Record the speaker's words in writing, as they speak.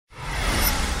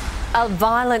A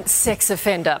violent sex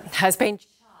offender has been charged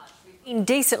with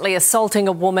indecently assaulting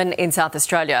a woman in South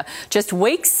Australia just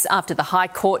weeks after the High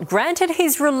Court granted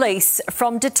his release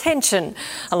from detention,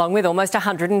 along with almost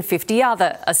 150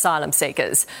 other asylum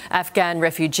seekers. Afghan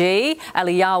refugee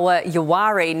Aliyawa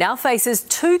Yawari now faces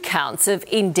 2 counts of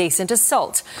indecent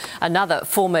assault. Another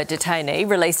former detainee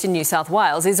released in New South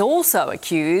Wales is also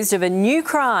accused of a new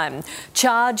crime,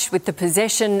 charged with the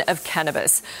possession of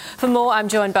cannabis. For more, I'm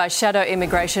joined by Shadow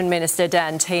Immigration Minister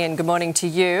Dan Tehan. Good morning to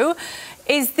you.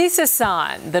 Is this a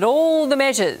sign that all the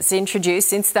measures introduced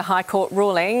since the High Court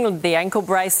ruling, the ankle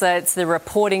bracelets, the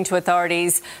reporting to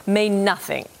authorities, mean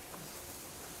nothing?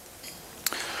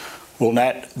 Well,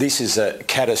 Nat, this is a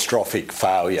catastrophic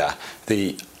failure.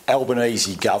 The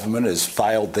Albanese government has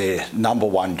failed their number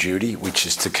one duty, which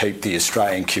is to keep the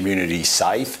Australian community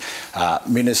safe.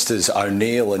 Ministers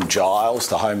O'Neil and Giles,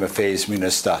 the Home Affairs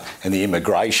Minister and the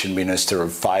Immigration Minister,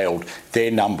 have failed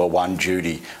their number one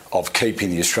duty of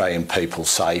keeping the Australian people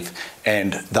safe,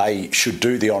 and they should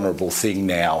do the honourable thing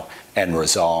now and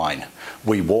resign.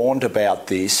 We warned about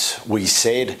this. We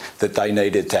said that they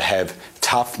needed to have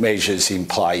tough measures in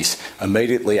place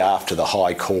immediately after the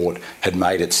High Court had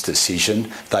made its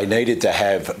decision. They needed to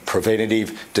have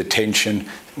preventative detention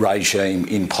regime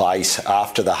in place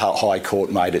after the High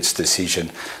Court made its decision.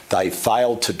 They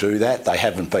failed to do that. They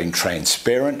haven't been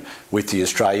transparent with the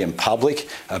Australian public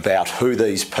about who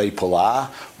these people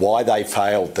are, why they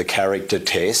failed the character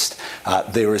test.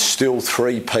 There are still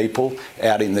 3 people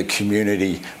out in the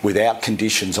community without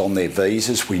conditions on their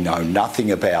visas. We know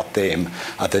nothing about them.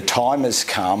 The time has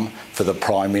come for the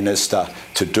Prime Minister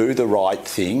to do the right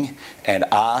thing and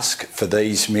ask for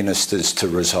these ministers to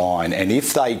resign. And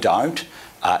if they don't,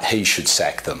 he should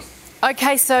sack them.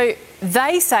 OK, so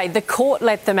they say the court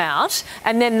let them out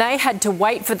and then they had to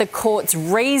wait for the court's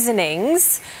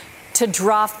reasonings to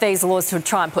draft these laws to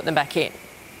try and put them back in.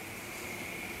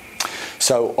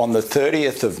 So on the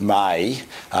 30th of May,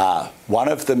 one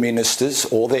of the ministers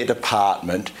or their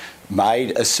department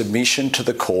made a submission to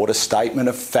the court, a statement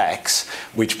of facts,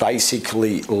 which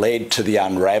basically led to the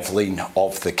unravelling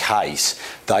of the case.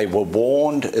 They were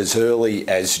warned as early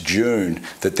as June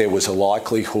that there was a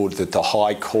likelihood that the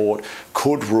High Court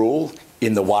could rule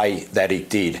in the way that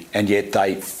it did, and yet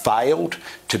they failed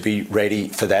to be ready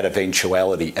for that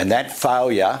eventuality. And that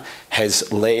failure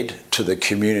has led to the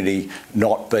community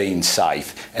not being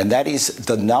safe. And that is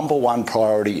the number one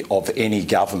priority of any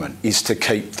government, is to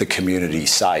keep the community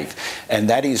safe. And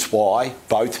that is why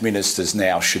both ministers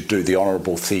now should do the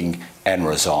honourable thing and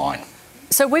resign.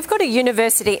 So we've got a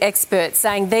university expert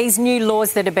saying these new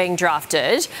laws that are being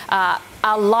drafted are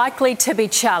likely to be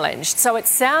challenged. So it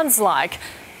sounds like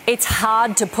it's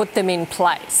hard to put them in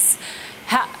place.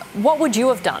 What would you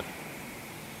have done?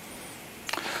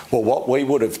 Well, what we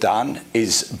would have done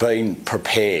is been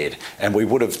prepared, and we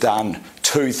would have done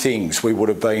 2 things. We would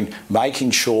have been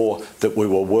making sure that we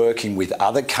were working with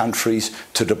other countries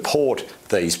to deport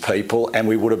these people, and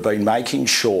we would have been making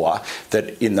sure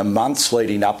that in the months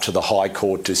leading up to the High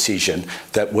Court decision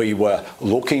that we were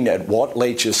looking at what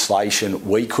legislation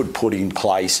we could put in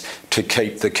place to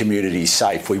keep the community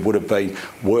safe. We would have been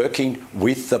working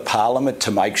with the Parliament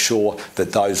to make sure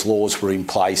that those laws were in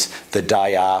place the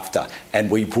day after, and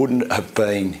we wouldn't have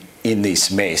been in this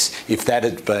mess if that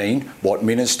had been what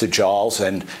Minister Giles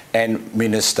and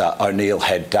Minister O'Neil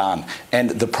had done. And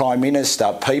the Prime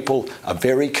Minister, people are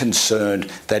very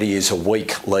concerned that he is a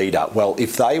weak leader. Well,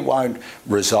 if they won't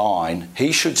resign,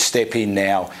 he should step in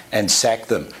now and sack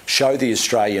them. Show the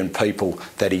Australian people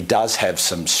that he does have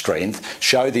some strength.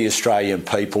 Show the Australian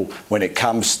people, when it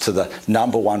comes to the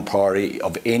number one priority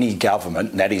of any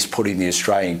government, and that is putting the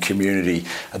Australian community,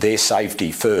 their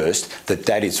safety first,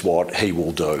 that is what he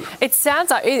will do. It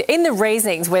sounds like in the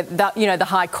reasonings where the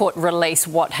High Court released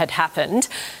what had happened,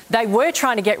 they were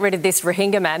trying to get rid of this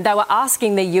Rohingya man. They were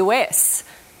asking the US,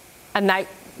 and they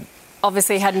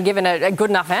obviously hadn't given a good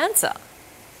enough answer.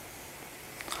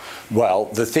 Well,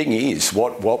 the thing is,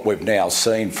 what we've now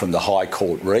seen from the High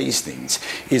Court reasonings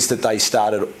is that they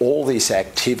started all this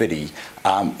activity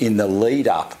in the lead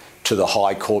up to the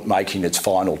High Court making its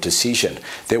final decision.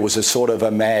 There was a sort of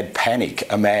a mad panic,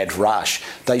 a mad rush.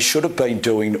 They should have been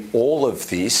doing all of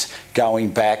this going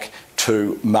back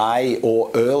to May or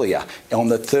earlier. On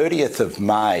the 30th of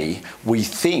May, we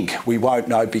think, we won't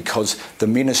know because the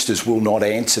ministers will not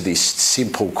answer this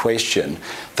simple question,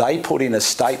 they put in a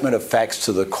statement of facts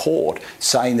to the court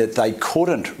saying that they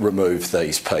couldn't remove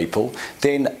these people.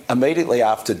 Then immediately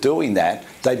after doing that,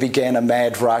 they began a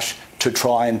mad rush to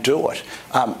try and do it.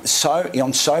 On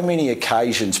so many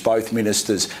occasions, both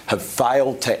ministers have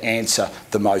failed to answer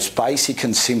the most basic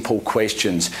and simple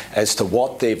questions as to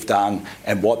what they've done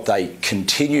and what they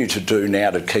continue to do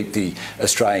now to keep the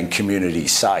Australian community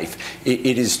safe.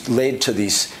 It has led to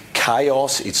this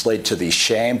chaos, it's led to these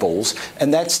shambles,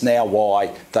 and that's now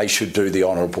why they should do the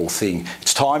honourable thing.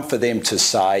 It's time for them to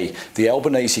say the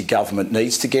Albanese government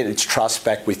needs to get its trust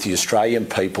back with the Australian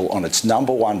people on its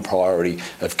number one priority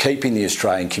of keeping the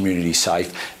Australian community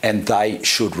safe, and they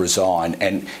should resign.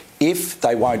 And if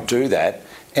they won't do that,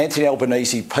 Anthony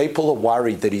Albanese, people are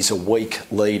worried that he's a weak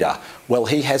leader. Well,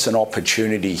 he has an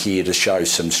opportunity here to show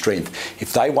some strength.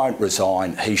 If they won't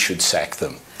resign, he should sack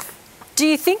them. Do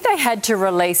you think they had to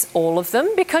release all of them?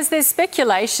 Because there's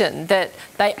speculation that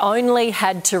they only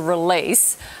had to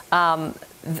release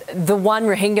the one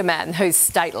Rohingya man who's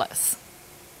stateless.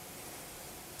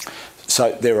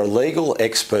 So there are legal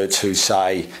experts who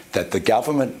say that the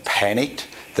government panicked,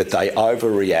 that they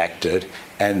overreacted,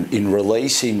 and in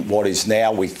releasing what is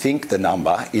now, we think the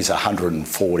number is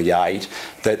 148,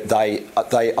 that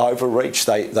they overreached.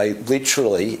 They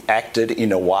literally acted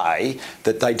in a way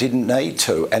that they didn't need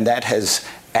to, and that has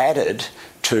added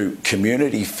to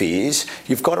community fears.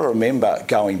 You've got to remember,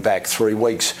 going back 3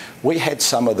 weeks, we had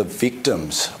some of the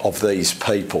victims of these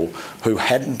people who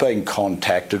hadn't been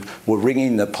contacted, were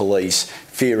ringing the police,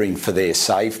 fearing for their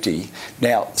safety.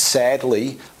 Now,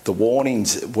 sadly, the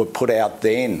warnings were put out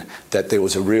then that there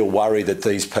was a real worry that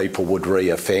these people would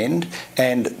re-offend,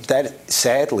 and that,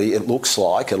 sadly, it looks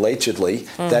like, allegedly,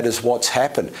 that is what's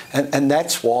happened. And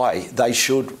that's why they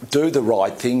should do the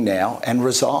right thing now and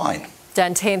resign.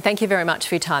 Dan Tehan, thank you very much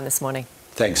for your time this morning.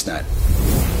 Thanks, Nat.